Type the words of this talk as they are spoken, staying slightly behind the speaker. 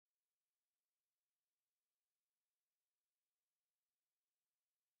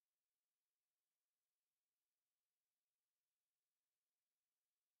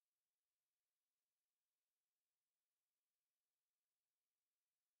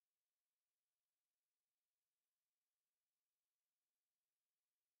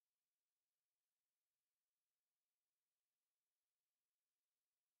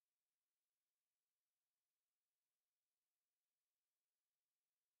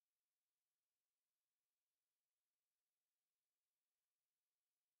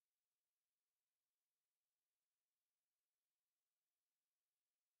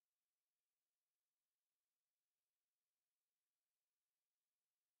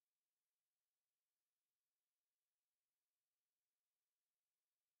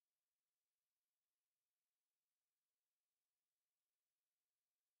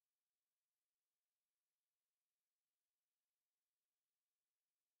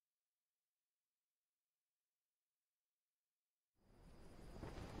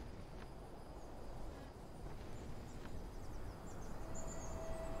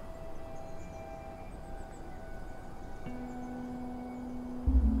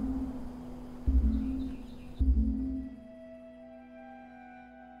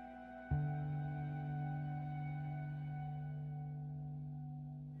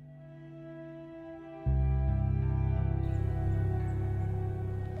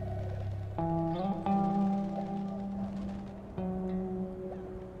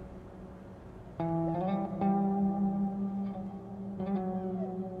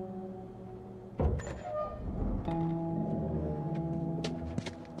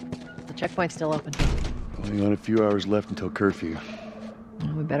Checkpoint's still open. Only got a few hours left until curfew.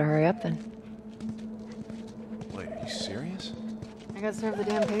 Well, we better hurry up then. Wait, are you serious? I got served the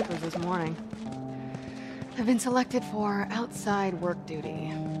damn papers this morning. I've been selected for outside work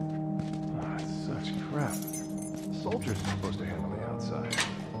duty. Ah, it's such crap. Soldiers are supposed to handle the outside.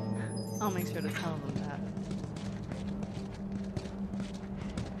 I'll make sure to tell them that.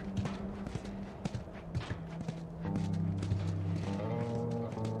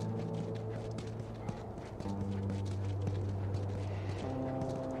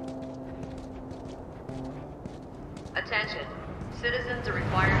 Attention. Citizens are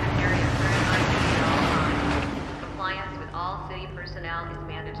required to carry a current ID at all times. Compliance with all city personnel is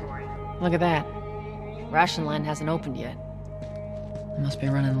mandatory. Look at that. Ration line hasn't opened yet. Must be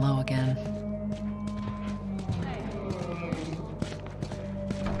running low again.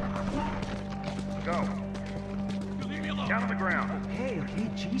 Go. Down on the ground. Okay,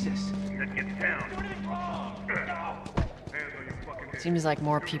 Jesus. Then get down. Hands on your fucking head. Seems like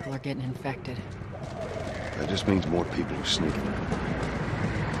more people are getting infected. That just means more people are sneaking.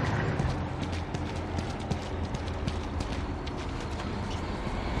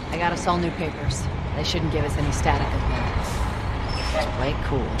 I got us all new papers. They shouldn't give us any static again. Just play it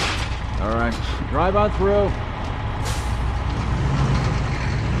cool. All right, drive on through.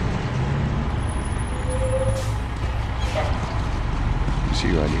 See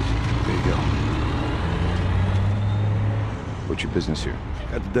you, I need. There you go. What's your business here?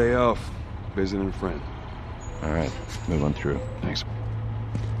 Got the day off. Visiting a friend. All right, move on through. Thanks.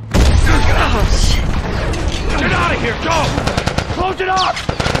 Oh, shit. Get out of here! Go! Close it up!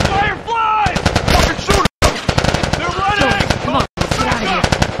 Fireflies! Fucking shoot them! They're running! Come on, let's get out of here.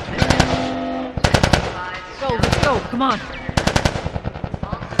 Go, let's go, come on.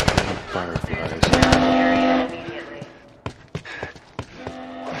 Fireflies.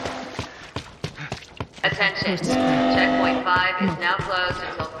 Attention. Checkpoint 5 is now closed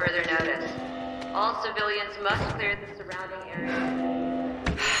until further notice. All civilians must clear the surrounding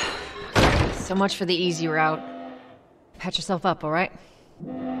area. So much for the easy route. Patch yourself up, all right?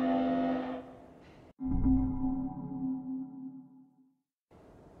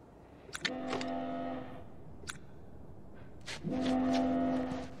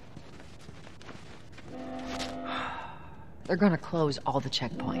 They're gonna close all the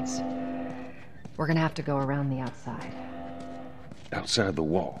checkpoints. We're gonna have to go around the outside. Outside the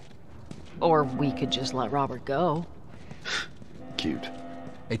wall. Or we could just let Robert go. Cute.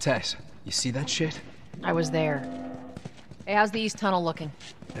 Hey, Tess, you see that shit? I was there. Hey, how's the east tunnel looking?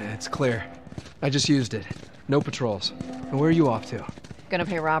 It's clear. I just used it. No patrols. And where are you off to? Gonna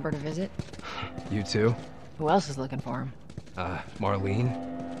pay Robert a visit? You too? Who else is looking for him?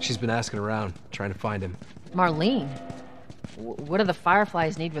 Marlene. She's been asking around, trying to find him. Marlene? What do the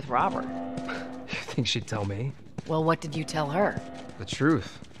Fireflies need with Robert? You think she'd tell me? Well, what did you tell her? The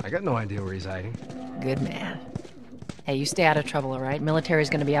truth. I got no idea where he's hiding. Good man. Hey, you stay out of trouble, all right? Military's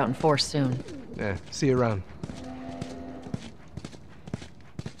gonna be out in force soon. Yeah, see you around.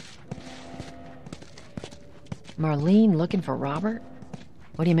 Marlene looking for Robert?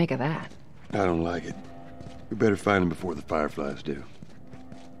 What do you make of that? I don't like it. We better find him before the Fireflies do.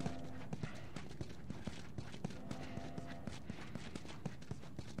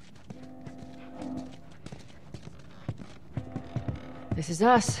 This is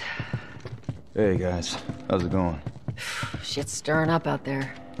us. Hey guys, how's it going? Shit's stirring up out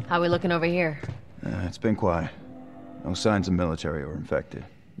there. How we looking over here? It's been quiet. No signs of military or infected.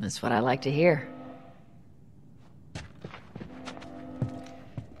 That's what I like to hear.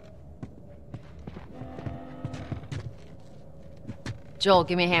 Joel,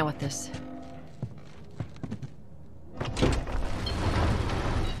 give me a hand with this.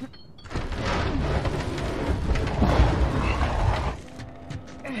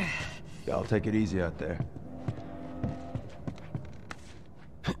 Y'all take it easy out there.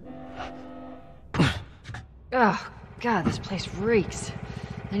 Oh, God, this place reeks.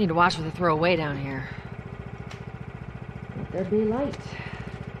 I need to watch what they throw away down here. Let there be light.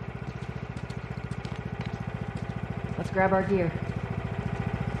 Let's grab our gear.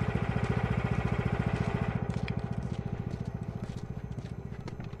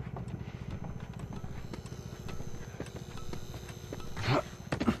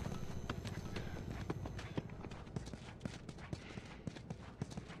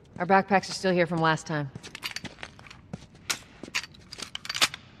 Our backpacks are still here from last time.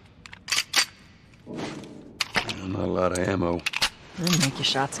 Not a lot of ammo. Make your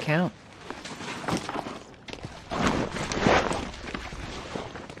shots count.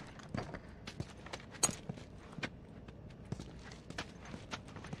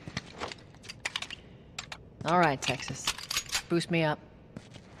 All right, Texas. Boost me up.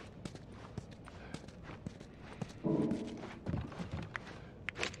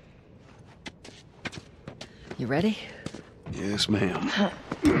 You ready? Yes, ma'am.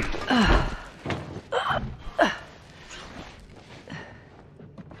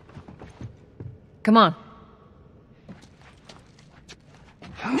 Come on.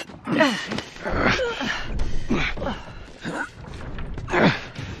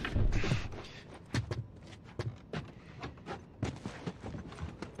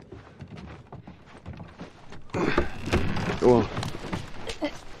 Go on.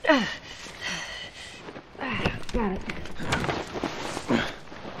 Got it.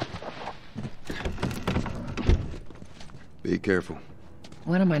 Be careful.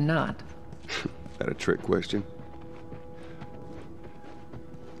 When am I not? That a trick question?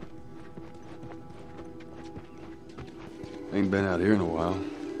 Ain't been out here in a while.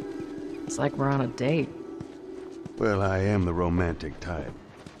 It's like we're on a date. Well, I am the romantic type.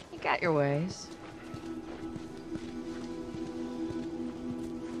 You got your ways.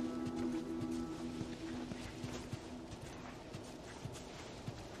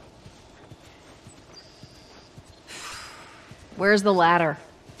 Where's the ladder?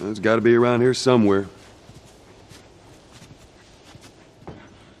 It's got to be around here somewhere.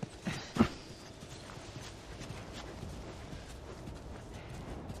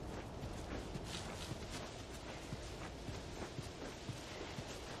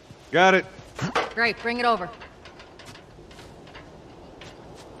 Got it. Great, bring it over.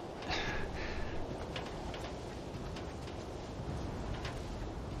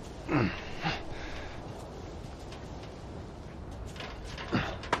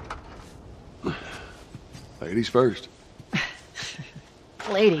 Ladies first.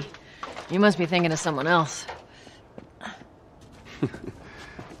 Lady, you must be thinking of someone else.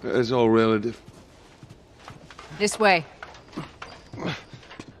 That's all relative. This way.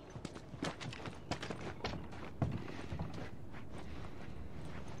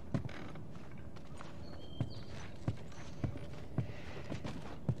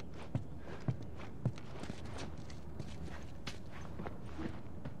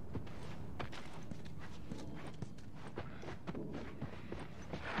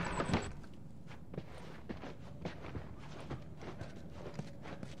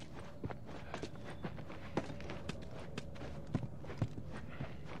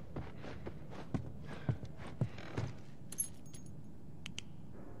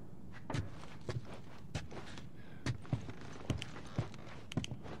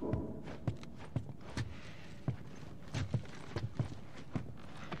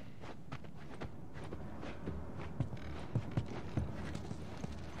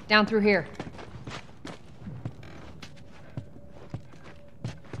 Down through here.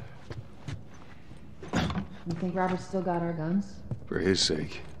 You think Robert's still got our guns? For his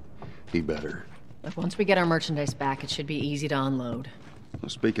sake, he better. Look, once we get our merchandise back, it should be easy to unload. Well,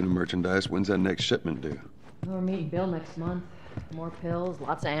 speaking of merchandise, when's that next shipment due? We're meeting Bill next month. More pills,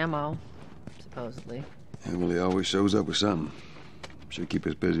 lots of ammo, supposedly. Yeah, well, he always shows up with something. Should keep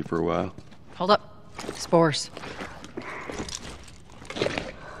us busy for a while. Hold up. Spores.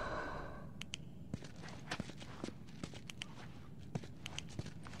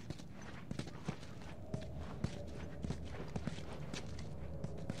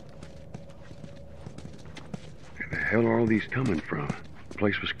 Where the hell are all these coming from? The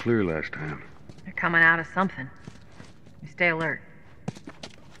place was clear last time. They're coming out of something. You stay alert.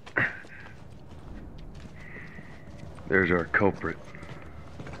 There's our culprit.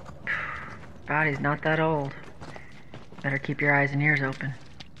 Body's not that old. Better keep your eyes and ears open.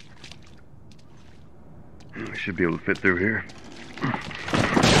 We should be able to fit through here.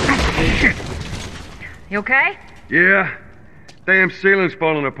 You okay? Yeah. Damn ceiling's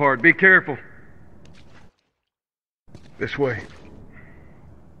falling apart. Be careful. This way.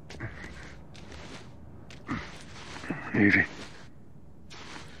 Easy.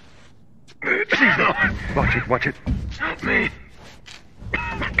 Watch it, watch it. Help me.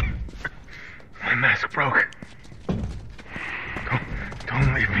 My mask broke.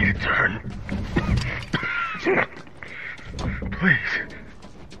 Don't leave me to turn. Please.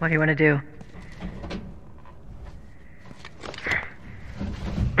 What do you want to do?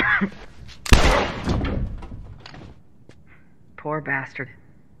 Poor bastard.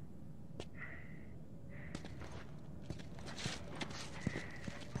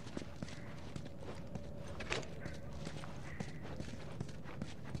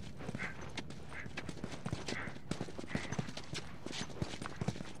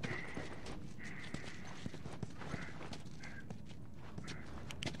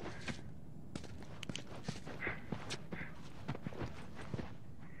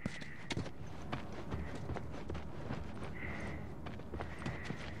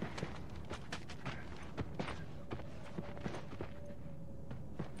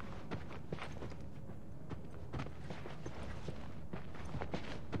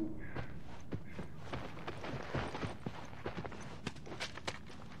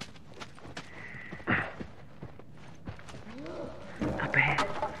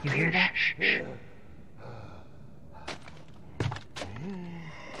 You hear that? Shh.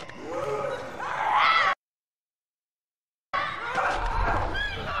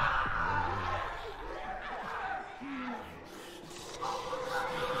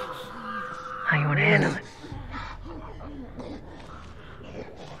 How you want to handle it?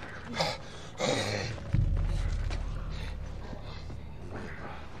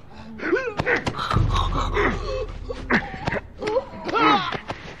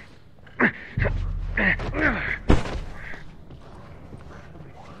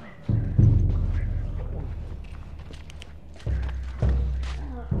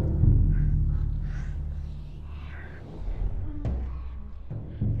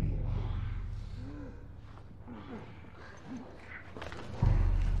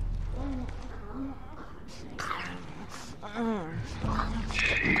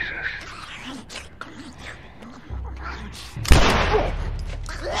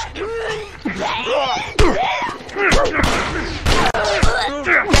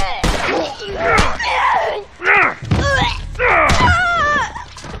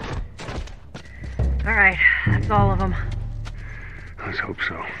 All right, that's all of them. Let's hope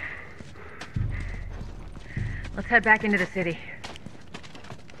so. Let's head back into the city.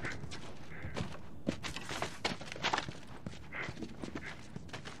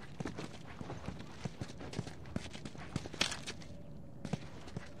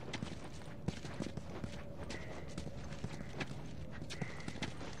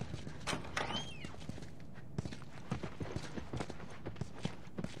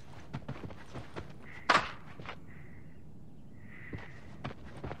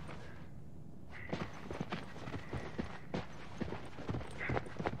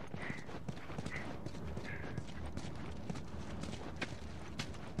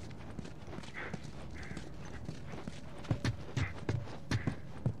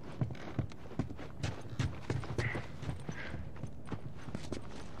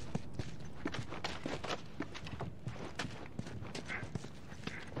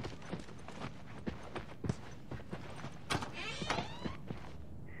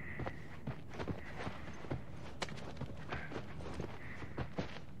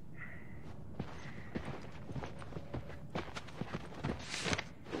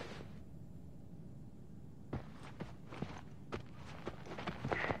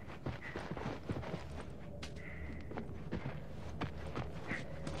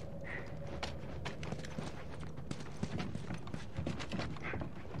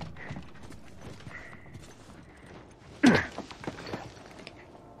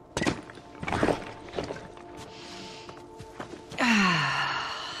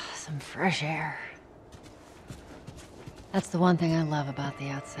 Fresh air. That's the one thing I love about the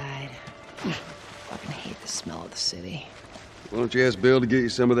outside. Fucking hate the smell of the city. Why don't you ask Bill to get you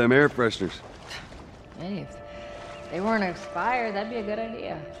some of them air fresheners? Hey, if they weren't expired, that'd be a good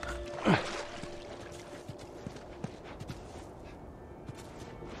idea.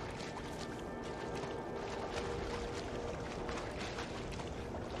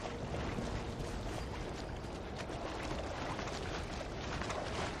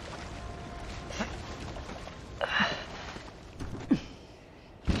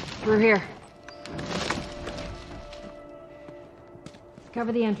 Through here.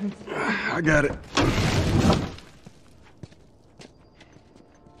 Cover the entrance. I got it.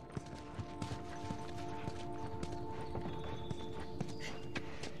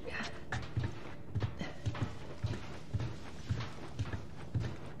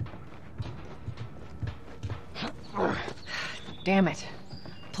 Damn it.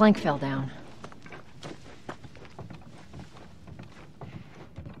 Plank fell down.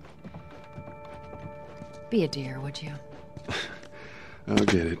 Be a dear, would you? I'll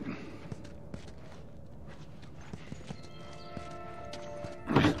get it.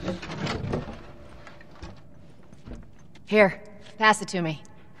 Here, pass it to me.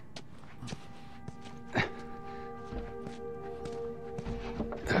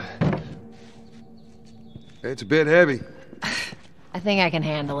 It's a bit heavy. I think I can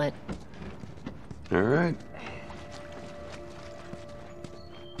handle it. All right.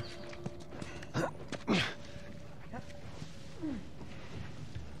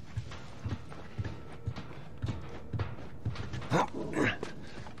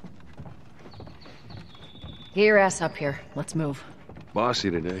 Get your ass up here. Let's move.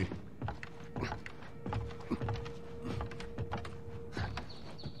 Bossy today.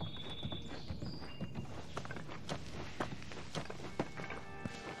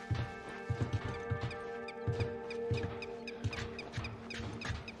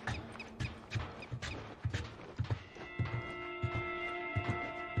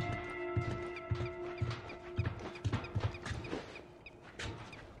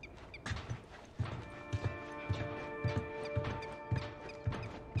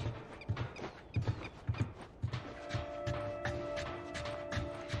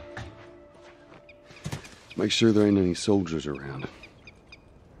 Let's make sure there ain't any soldiers around.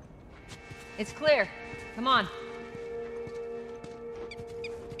 It's clear. Come on.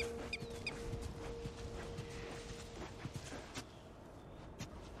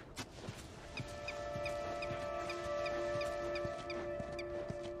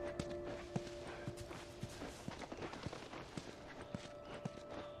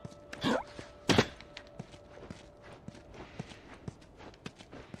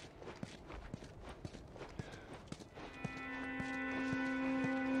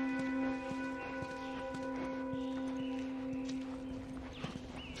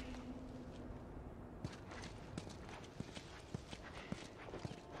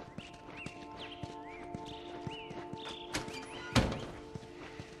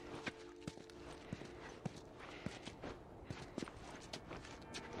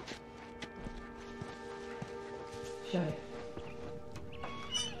 Shut it.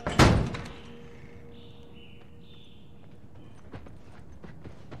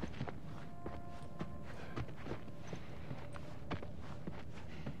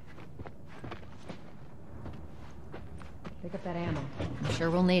 Pick up that ammo. I'm sure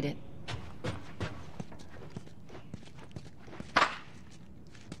we'll need it.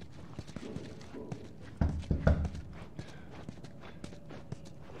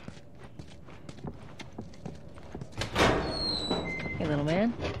 Hey, little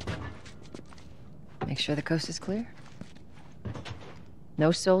man. Make sure the coast is clear.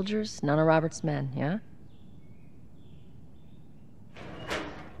 No soldiers, none of Robert's men, yeah?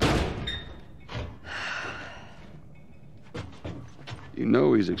 You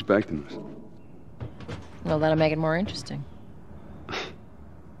know he's expecting us. Well, that'll make it more interesting.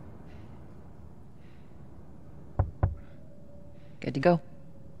 Good to go.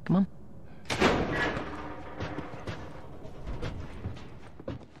 Come on.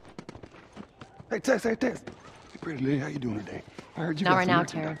 Hey, Tess. Hey, pretty lady, how you doing today? I heard you Not got right some now, work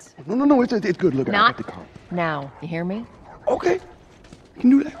to do. Terrence. No, it's good. Look, I Not got the car. now. You hear me? Okay, you can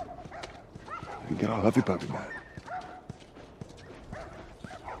do that. You get all huffy puffy about it.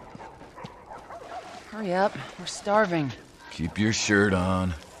 Hurry up, we're starving. Keep your shirt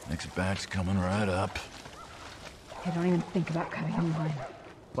on. Next batch coming right up. Hey, don't even think about cutting in line.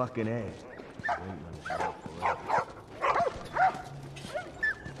 Fucking A.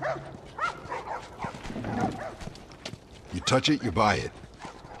 You touch it, you buy it.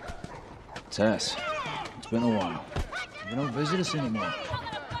 Tess, it's been a while. You don't visit us anymore.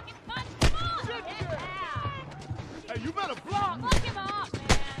 Hey, you better block!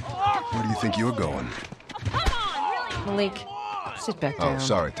 Where do you think you're going? Malik, sit back down. Oh,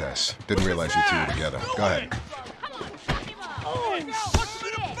 sorry, Tess. Didn't realize you two were together. Go ahead.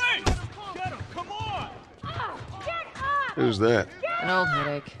 Who's that? An old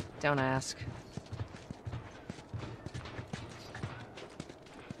headache. Don't ask.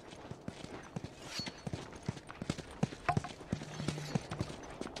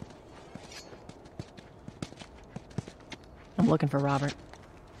 I'm looking for Robert.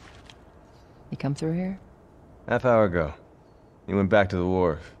 You come through here? Half hour ago. He went back to the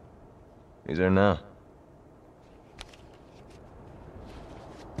wharf. He's there now.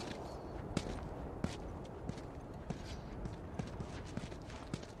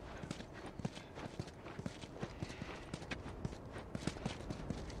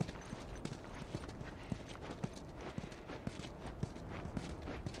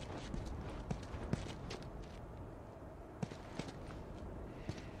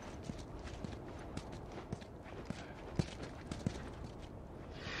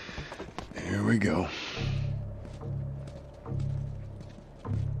 Here we go.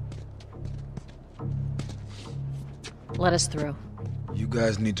 Let us through. You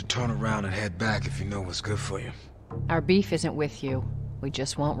guys need to turn around and head back if you know what's good for you. Our beef isn't with you. We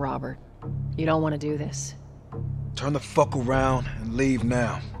just want Robert. You don't want to do this. Turn the fuck around and leave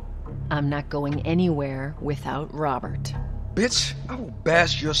now. I'm not going anywhere without Robert. Bitch, I will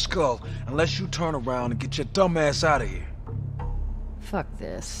bash your skull unless you turn around and get your dumb ass out of here. Fuck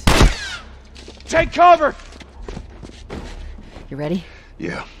this. Take cover! You ready?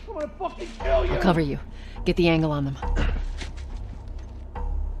 Yeah. I'm gonna fucking kill you! I'll cover you. Get the angle on them.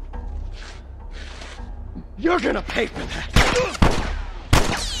 You're gonna pay for that!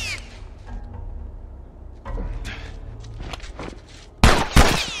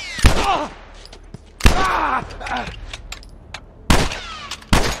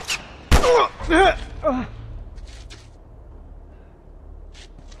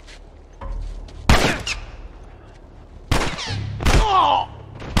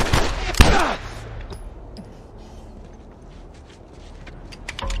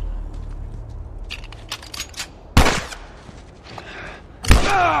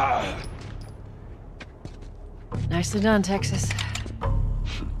 Nicely done, Texas.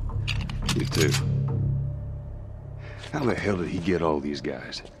 You too. How the hell did he get all these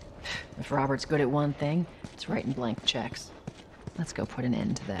guys? If Robert's good at one thing, it's writing blank checks. Let's go put an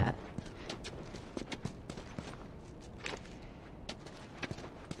end to that.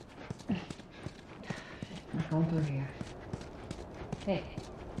 I'm going through here. Hey,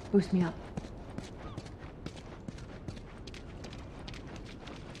 boost me up.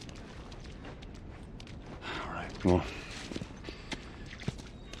 All right, come on.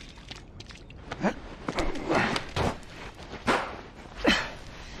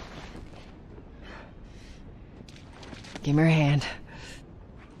 Give me your hand.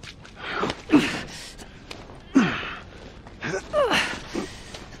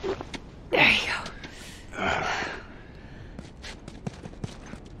 There you go.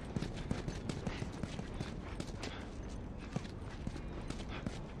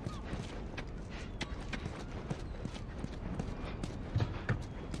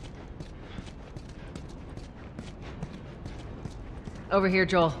 Over here,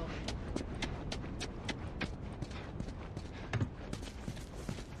 Joel.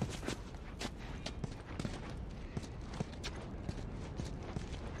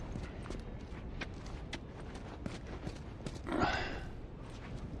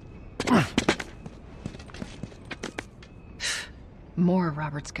 More of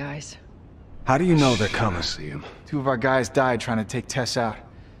Robert's guys. How do you know they're coming? I see him. 2 of our guys died trying to take Tess out.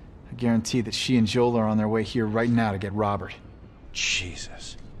 I guarantee that she and Joel are on their way here right now to get Robert.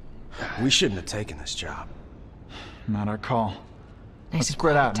 Jesus. We shouldn't have taken this job. Not our call. Nice Let's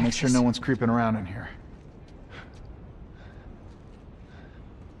spread out and make sure Texas. no one's creeping around in here.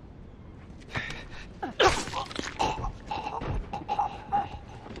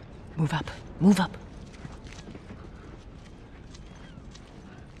 Move up. Move up.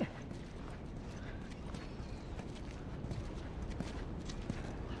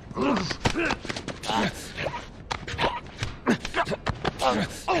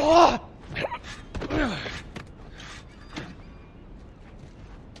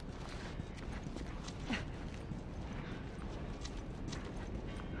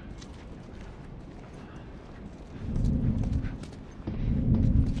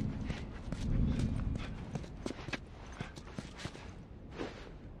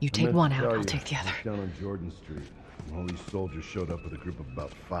 You take one out, I'll take the other. Down on Jordan Street. And all these soldiers showed up with a group of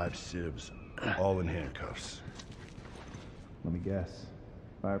about 5 civs, all in handcuffs. Let me guess.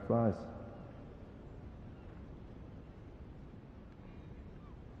 Fireflies?